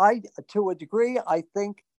 I to a degree, I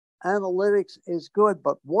think analytics is good,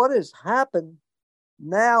 but what has happened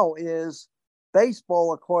now is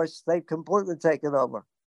baseball, of course, they've completely taken over.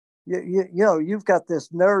 You know, you've got this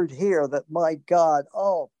nerd here that, my God,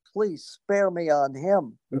 oh, please spare me on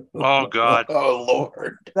him. Oh God. Oh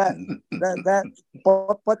Lord. But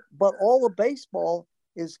all of baseball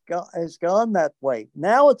has gone that way.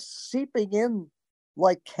 Now it's seeping in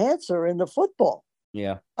like cancer into football.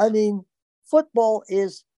 Yeah. I mean, football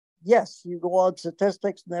is, yes, you go on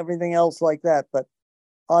statistics and everything else like that, but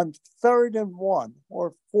on 3rd and 1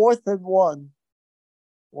 or 4th and 1,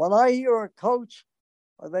 when I hear a coach,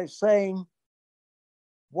 they're saying,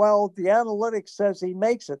 well, the analytics says he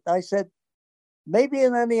makes it. I said, maybe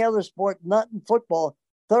in any other sport, not in football,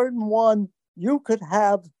 3rd and 1, you could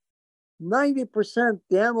have 90%,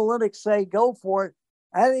 the analytics say go for it,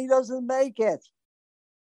 and he doesn't make it.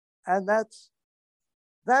 And that's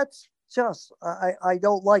just, I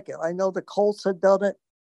don't like it. I know the Colts had done it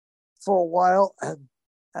for a while,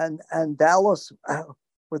 and Dallas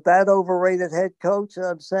with that overrated head coach. And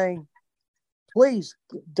I'm saying, please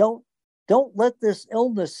don't let this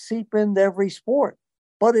illness seep into every sport.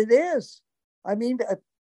 But it is. I mean,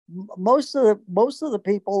 most of the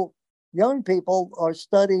people, young people, are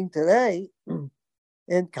studying today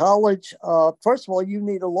in college. First of all, you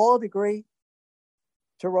need a law degree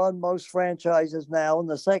to run most franchises now, and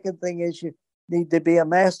the second thing is you need to be a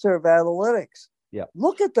master of analytics. Yeah.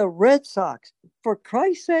 Look at the Red Sox. For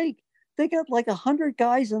Christ's sake, they got like 100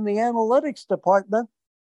 guys in the analytics department,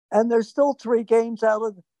 and there's still 3 games out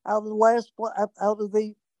of the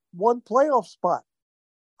one playoff spot.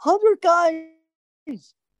 100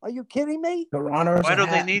 guys. Are you kidding me? Toronto's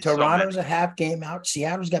Toronto's a half game out.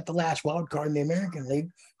 Seattle's got the last wild card in the American League.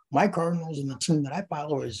 My Cardinals and the team that I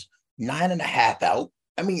follow is 9.5 out.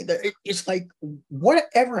 I mean, it's like,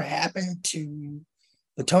 whatever happened to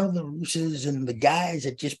the Tony La Russes and the guys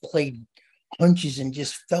that just played punches and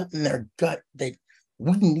just felt in their gut that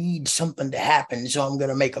we need something to happen, so I'm going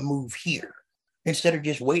to make a move here, instead of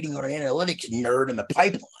just waiting on an analytics nerd in the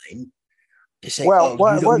pipeline to say, you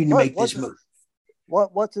don't need to make this move.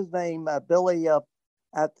 What's his name? Billy at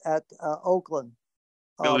Oakland.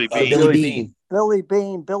 Billy Bean. Billy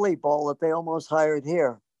Bean, Billy Ball that they almost hired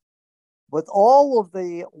here. With all of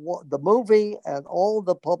the movie and all of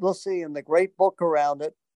the publicity and the great book around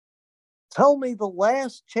it, tell me the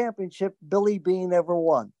last championship Billy Bean ever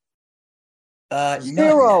won. None.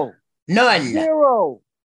 Zero.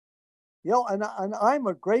 You know, and I'm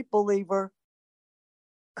a great believer.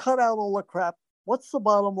 Cut out all the crap. What's the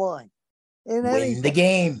bottom line? Win the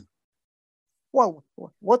game. Well,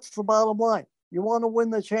 what's the bottom line? You want to win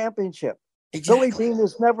the championship. Exactly.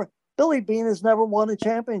 Billy Bean has never won a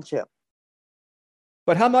championship.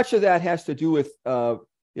 But how much of that has to do with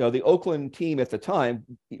the Oakland team at the time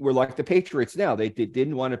were like the Patriots now. They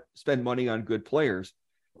didn't want to spend money on good players.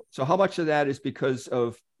 So how much of that is because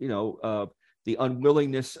of, the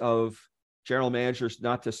unwillingness of general managers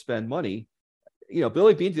not to spend money?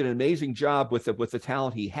 Billy Beane did an amazing job with the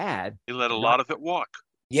talent he had. He let a lot of it walk.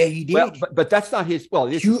 Yeah, he did. Well, but that's not his. Well,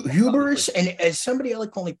 Hubris, and as somebody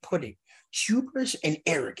eloquently put it, hubris and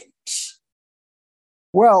arrogance.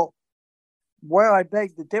 Well, where I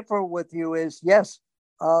beg to differ with you is, yes,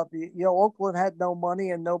 Oakland had no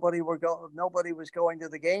money and nobody was going to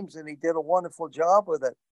the games, and he did a wonderful job with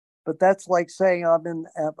it. But that's like saying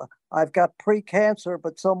I've got pre-cancer,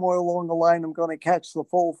 but somewhere along the line I'm going to catch the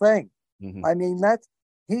full thing. Mm-hmm. I mean, that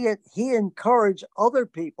he encouraged other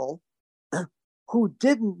people who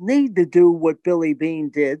didn't need to do what Billy Beane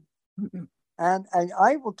did. And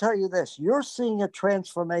I will tell you this, you're seeing a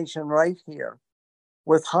transformation right here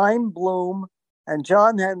with Chaim Bloom and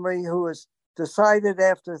John Henry, who has decided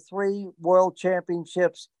after 3 world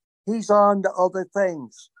championships, he's on to other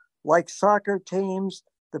things like soccer teams,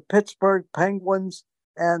 the Pittsburgh Penguins,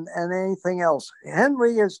 and anything else.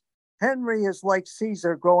 Henry is like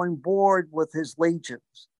Caesar growing bored with his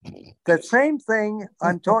legions. The same thing,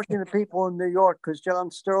 I'm talking to people in New York, because John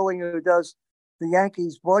Sterling, who does the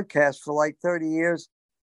Yankees broadcast for like 30 years,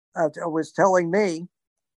 was telling me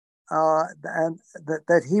and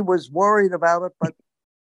that he was worried about it. But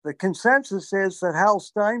the consensus is that Hal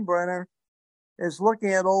Steinbrenner is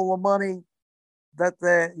looking at all the money that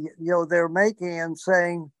they're making and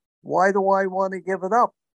saying, why do I want to give it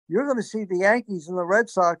up? You're going to see the Yankees and the Red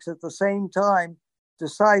Sox at the same time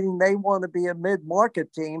deciding they want to be a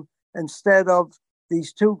mid-market team instead of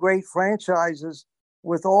these 2 great franchises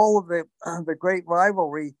with all of the great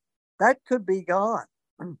rivalry. That could be gone,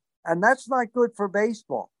 and that's not good for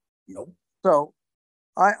baseball. Nope. So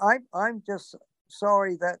I'm just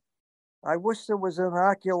sorry that I wish there was an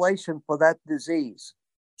inoculation for that disease.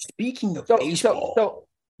 Speaking of baseball, so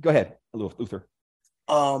go ahead, Luther.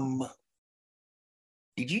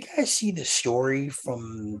 Did you guys see the story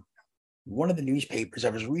from one of the newspapers? I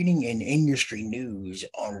was reading in industry news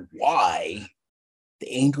on why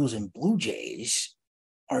the Angels and Blue Jays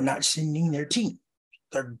are not sending their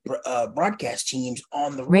broadcast teams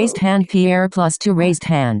on the road. Raised hand Pierre +2 raised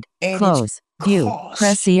hand. And Close. View. cost.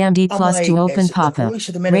 Press CMD I'm +2 like, open as the pop-up. voice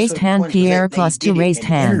of the Minnesota Raised hand Twins was Pierre that they +2 did raised an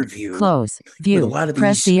hand. interview Close. with a View. lot of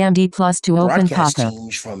Press these CMD +2 open broadcast pop-up.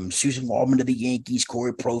 teams, from Susan Waldman of the Yankees,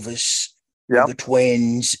 Corey Provis Yep. of the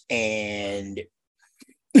Twins, and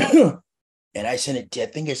and I sent it to, I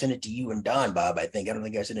think I sent it to you and Don, Bob. I don't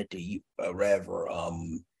think I sent it to you, Rev, or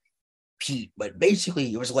Pete. But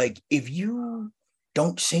basically, it was like, if you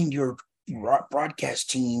don't send your broadcast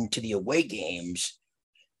team to the away games,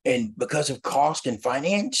 and because of cost and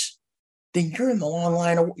finance, then you're in the wrong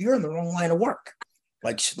line of work.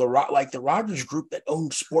 Like the Rogers Group that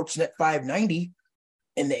owns Sportsnet 590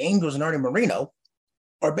 and the Angels and Artie Moreno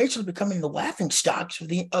are basically becoming the laughing stocks of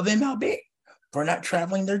MLB for not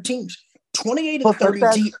traveling their teams. 28 of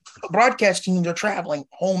 30 broadcast teams are traveling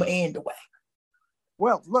home and away.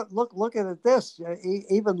 Well, look at it this.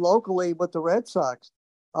 Even locally with the Red Sox,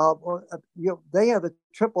 they had a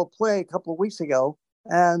triple play a couple of weeks ago,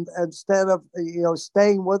 and instead of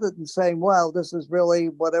staying with it and saying, "Well, this is really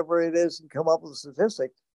whatever it is," and come up with a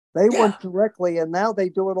statistic, they went directly, and now they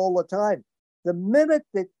do it all the time. The minute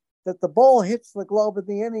that the ball hits the glove and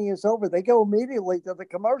the inning is over, they go immediately to the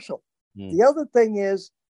commercial. The other thing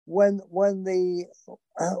is, when the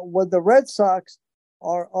Red Sox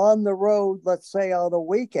are on the road, let's say on a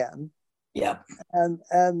weekend,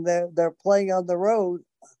 and they're playing on the road,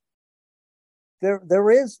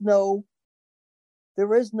 there is no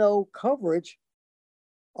coverage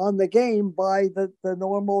on the game by the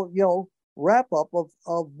normal wrap up of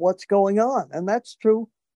what's going on, and that's true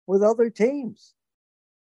with other teams.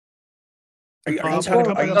 Are you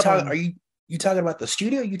talking about the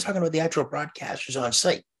studio? Or are you talking about the actual broadcasters on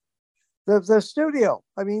site? The studio.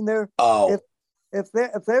 I mean, if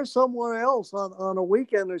they're somewhere else on a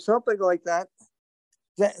weekend or something like that,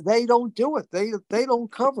 they don't do it. They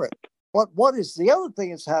don't cover it. What is the other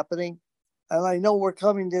thing that's happening? And I know we're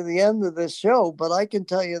coming to the end of this show, but I can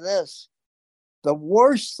tell you this: the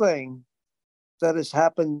worst thing that has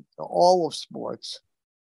happened to all of sports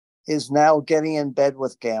is now getting in bed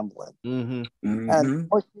with gambling and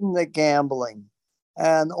pushing the gambling.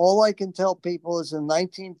 And all I can tell people is, in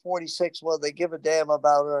 1946, whether they give a damn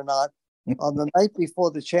about it or not, on the night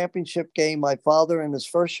before the championship game, my father, in his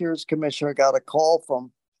first year as commissioner, got a call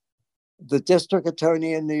from the district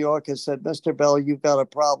attorney in New York and said, "Mr. Bell, you've got a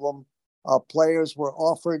problem. Players were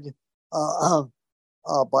offered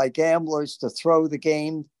by gamblers to throw the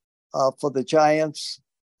game for the Giants.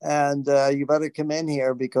 and you better come in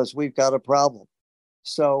here because we've got a problem.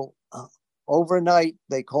 So overnight,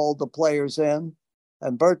 they called the players in,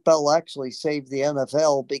 and Bert Bell actually saved the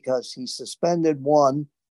NFL because he suspended one,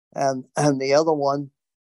 and the other one,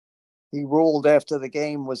 he ruled after the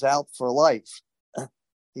game was out for life.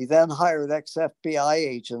 He then hired ex-FBI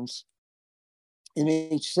agents in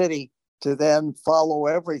each city to then follow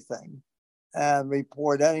everything and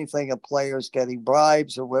report anything of players getting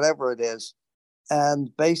bribes or whatever it is.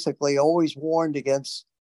 And basically always warned against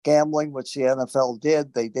gambling, which the NFL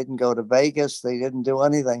did. They didn't go to Vegas. They didn't do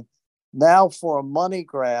anything. Now for a money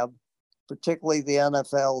grab, particularly the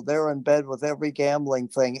NFL, they're in bed with every gambling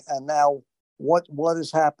thing. And now what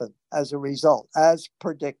has happened as a result, as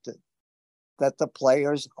predicted, that the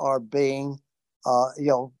players are being,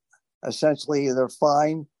 essentially either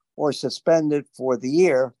fined or suspended for the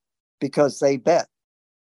year because they bet.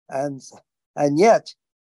 And yet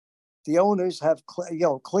the owners have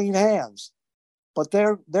clean hands, but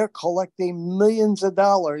they're collecting millions of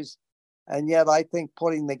dollars, and yet I think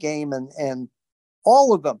putting the game in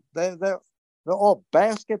all of them, they're all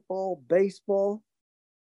basketball, baseball.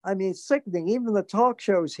 I mean, it's sickening. Even the talk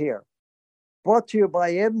shows here, brought to you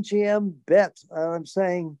by MGM Bet. I'm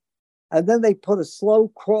saying, and then they put a slow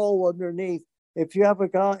crawl underneath. If you have a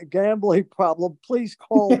gambling problem, please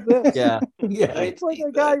call this. Yeah. It's like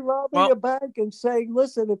a guy robbing a bank and saying,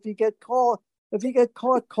 "Listen, if you get caught,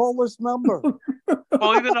 call this number."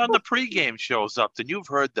 Well, even on the pregame shows, Upton, you've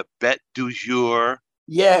heard the bet du jour.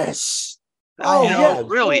 Yes.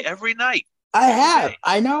 Really, every night. I have.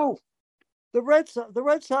 I know. The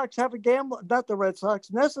Red Sox have a gamble. Not the Red Sox.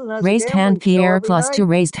 Nesson has Raised a gambling hand Pierre show plus every to night.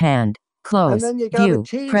 raised hand. Close. And then you got View. a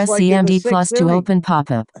tease Press like in the CMD plus sixth to inning. open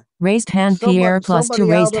pop-up. Raised hand Pierre plus to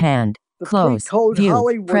Somebody raised out of hand. the Close. pre-code View.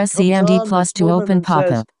 Hollywood Press comes CMD on, plus this to woman, open and says,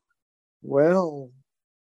 pop-up. "Well,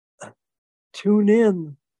 tune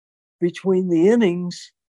in between the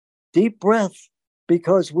innings, deep breath,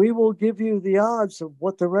 because we will give you the odds of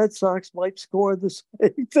what the Red Sox might score this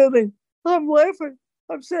eighth inning." I'm laughing.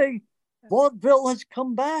 I'm saying, vaudeville has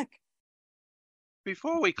come back.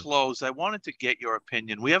 Before we close, I wanted to get your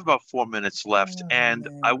opinion. We have about 4 minutes left, and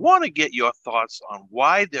I want to get your thoughts on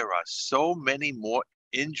why there are so many more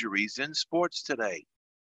injuries in sports today.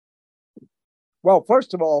 Well,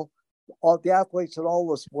 first of all the athletes in all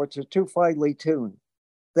the sports are too finely tuned.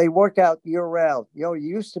 They work out year round. You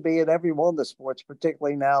used to be in every one of the sports,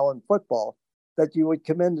 particularly now in football, that you would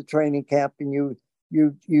come into training camp and you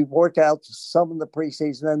work out some in the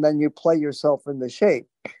preseason and then you play yourself into shape.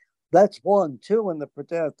 That's one. Two, in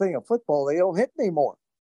the thing of football, they don't hit anymore.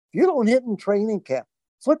 You don't hit in training camp.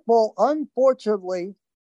 Football, unfortunately,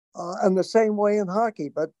 and the same way in hockey,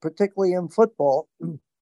 but particularly in football,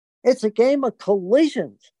 it's a game of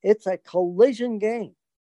collisions. It's a collision game.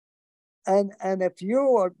 And if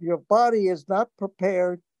your body is not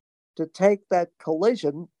prepared to take that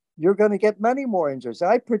collision, you're going to get many more injuries.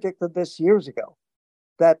 I predicted this years ago,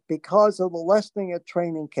 that because of the lessening at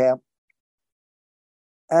training camp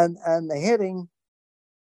and the hitting,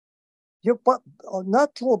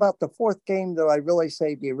 not till about the fourth game that I really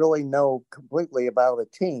say, do you really know completely about a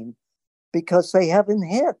team, because they haven't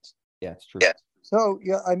hit. Yeah, it's true. Yeah. So,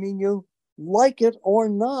 you like it or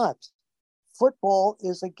not, football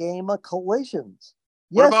is a game of collisions.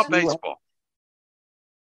 What about baseball?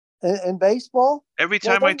 In baseball? Every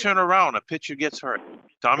time I turn around, a pitcher gets hurt.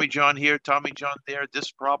 Tommy John here, Tommy John there, this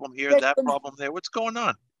problem here, that problem there. What's going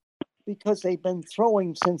on? Because they've been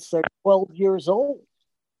throwing since they're 12 years old.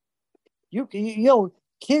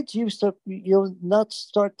 Kids used to not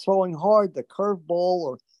start throwing hard, the curveball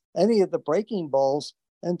or any of the breaking balls,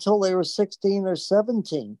 until they were 16 or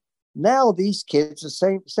 17. Now these kids,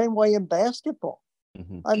 the same way in basketball.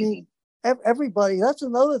 Mm-hmm. I mean, everybody, that's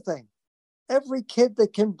another thing. Every kid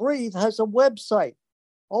that can breathe has a website.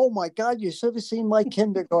 Oh my God, you should have seen my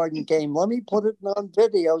kindergarten game. Let me put it on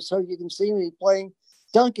video so you can see me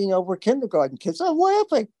dunking over kindergarten kids. I'm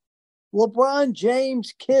laughing. LeBron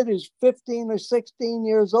James' kid who's 15 or 16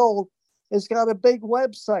 years old has got a big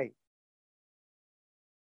website.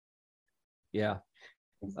 Yeah.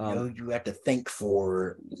 You have to think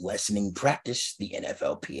for lessening practice, the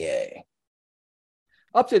NFLPA.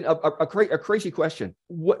 Upton, a crazy question.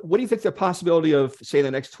 What do you think the possibility of, say, in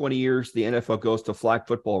the next 20 years, the NFL goes to flag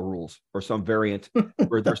football rules or some variant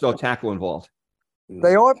where there's no tackle involved?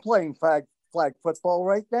 They are playing flag football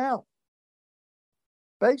right now.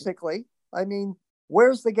 Basically, I mean,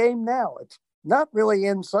 where's the game now? It's not really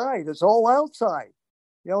inside. It's all outside.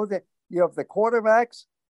 You have the quarterbacks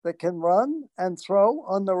that can run and throw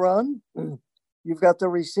on the run. You've got the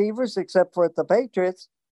receivers, except for at the Patriots,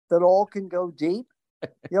 that all can go deep.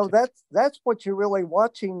 That's what you're really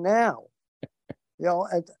watching now.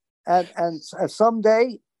 And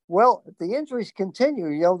someday, well, if the injuries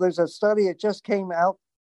continue, there's a study that just came out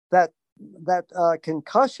that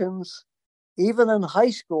concussions, even in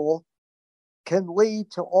high school, can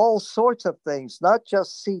lead to all sorts of things, not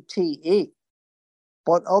just CTE,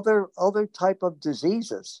 but other type of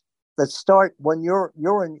diseases that start when you're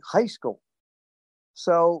in high school.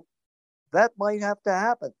 So that might have to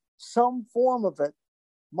happen. Some form of it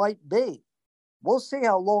might be. We'll see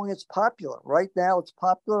how long it's popular. Right now, it's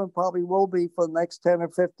popular and probably will be for the next 10 or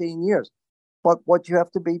 15 years. But what you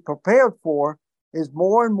have to be prepared for is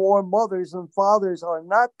more and more mothers and fathers are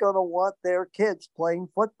not going to want their kids playing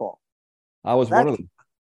football. I was one of them.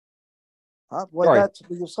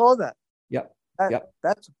 You saw that. Yep.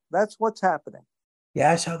 That's what's happening.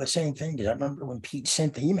 Yeah, I saw the same thing. I remember when Pete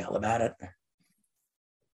sent the email about it.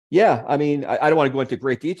 Yeah, I mean, I don't want to go into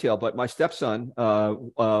great detail, but my stepson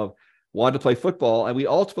wanted to play football, and we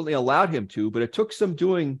ultimately allowed him to, but it took some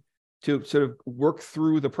doing to sort of work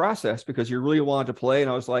through the process because he really wanted to play. And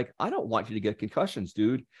I was like, I don't want you to get concussions,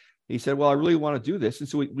 dude. He said, well, I really want to do this. And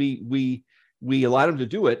so we allowed him to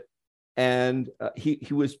do it. And he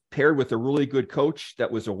was paired with a really good coach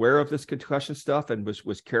that was aware of this concussion stuff and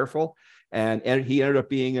was careful. And he ended up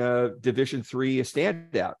being a Division III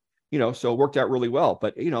standout, so it worked out really well.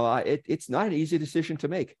 But, it's not an easy decision to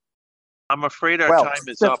make. I'm afraid our time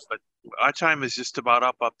is up, but our time is just about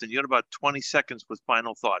up. Upton, you got about 20 seconds with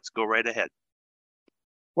final thoughts. Go right ahead.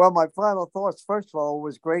 Well, my final thoughts, first of all, it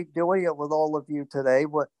was great doing it with all of you today.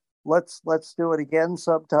 But let's do it again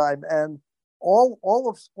sometime. And all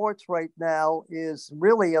of sports right now is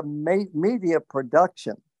really a media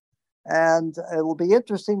production. And it'll be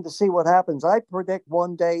interesting to see what happens. I predict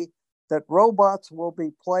one day that robots will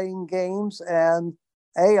be playing games and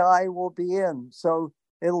AI will be in. So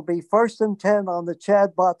it'll be 1st and 10 on the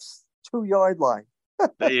Chadbot's 2-yard line.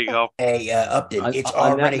 There you go. Hey, Upton, it's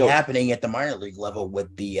already happening at the minor league level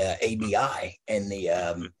with the ABI and the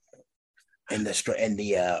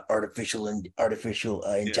artificial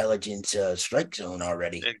intelligence strike zone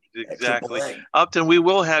already. Exactly. Upton, we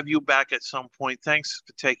will have you back at some point. Thanks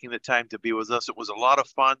for taking the time to be with us. It was a lot of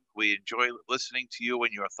fun. We enjoy listening to you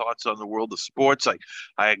and your thoughts on the world of sports.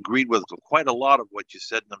 I agreed with quite a lot of what you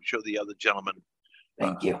said, and I'm sure the other gentlemen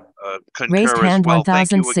Thank you. Raised hand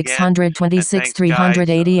 1,626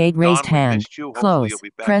 388 raised hand. Close.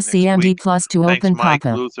 Press CMD plus to open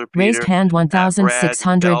pop-up. Raised hand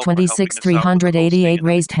 1,626 388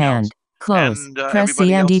 raised hand. Close. Press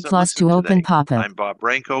CMD plus to open pop-up. I'm Bob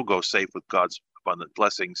Branco. Go safe with God's abundant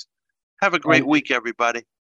blessings. Have a great week, everybody.